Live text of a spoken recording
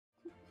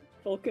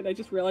Vulcan, I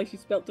just realized you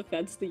spelled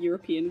defense the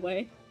European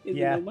way in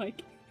Yeah. the no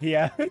mic.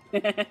 Yeah.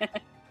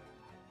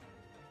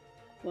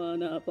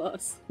 One of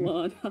us.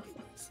 One of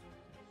us.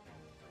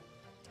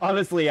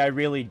 Honestly, I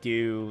really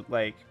do,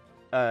 like,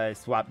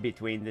 swap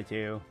between the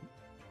two.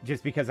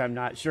 Just because I'm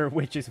not sure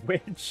which is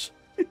which.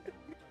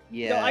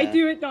 Yeah. No, I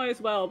do it now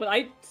as well, but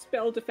I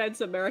spell defense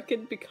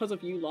American because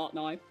of you lot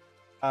now.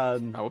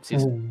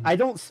 Whoopsies. I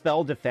don't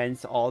spell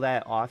defense all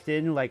that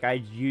often. Like, I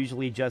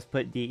usually just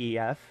put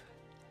DEF.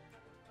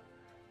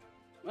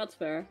 That's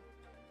fair.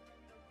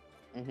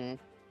 Mm-hmm.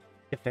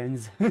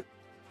 Defends.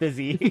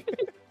 Fizzy.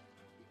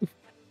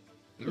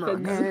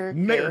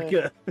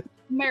 America.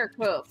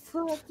 America.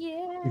 Fuck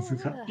yeah.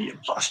 The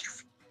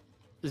apostrophe.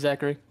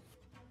 Zachary,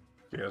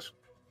 Yes.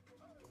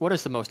 what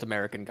is the most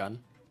American gun?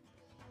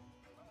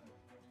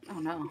 Oh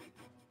no.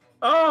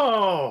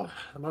 Oh,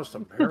 the most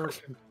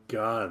American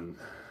gun.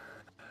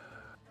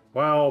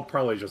 Well,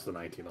 probably just the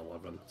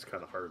 1911. It's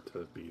kind of hard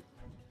to beat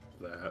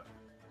that.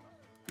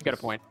 You got a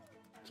point.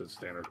 Just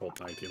standard Colt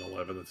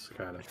 1911. It's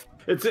kind of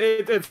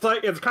it's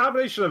like it's a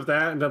combination of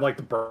that and then like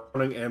the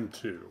Browning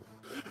M2.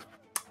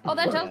 Oh,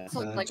 that does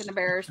look like an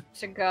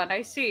embarrassing gun.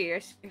 I see.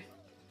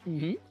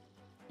 Mm-hmm.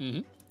 Mm-hmm.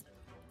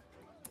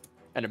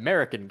 An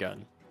American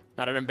gun,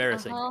 not an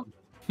embarrassing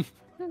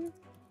gun.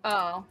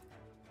 Oh.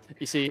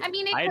 You see, I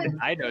mean,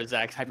 I know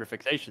Zach's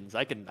hyperfixations.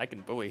 I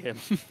can bully him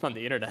on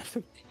the internet.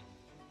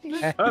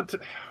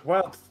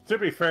 Well, to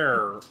be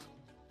fair,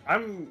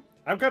 I'm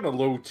kind of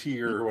low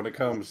tier when it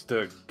comes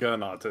to gun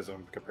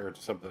autism compared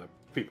to some of the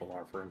people in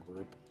our friend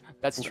group.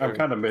 That's true. I'm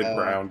kind of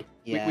mid-ground.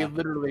 Yeah. We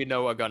literally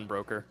know a gun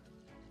broker.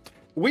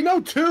 We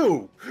know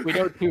two! We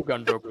know two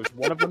gun brokers.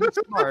 One of them is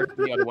Smart,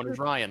 the other one is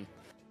Ryan.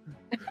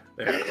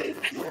 Yeah.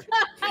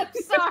 I'm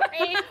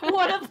sorry.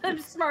 One of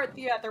them's smart,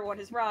 the other one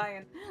is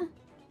Ryan.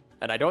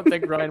 And I don't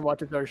think Ryan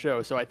watches our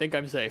show, so I think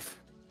I'm safe.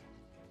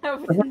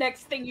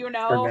 Next thing you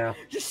know,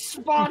 just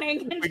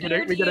spawning into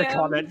your We get a DMs.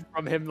 comment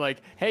from him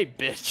like, "Hey,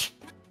 bitch,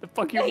 the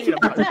fuck you mean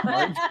I'm not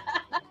smart?"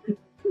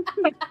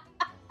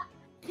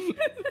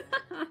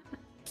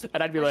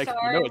 And I'd be like,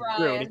 Sorry, "You know it's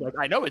true," and he's Ryan.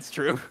 like, "I know it's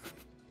true."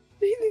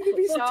 You need to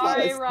be Sorry, taught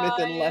a Smith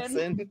Ryan.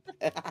 lesson.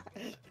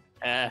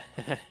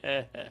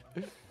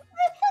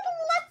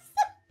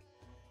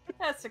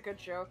 That's a good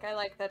joke. I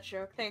like that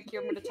joke. Thank you.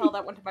 I'm going to tell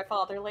that one to my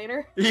father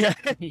later. Yeah.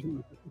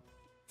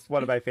 It's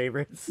one of my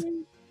favorites.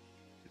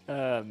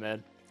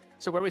 Man.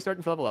 So where are we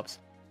starting for level ups?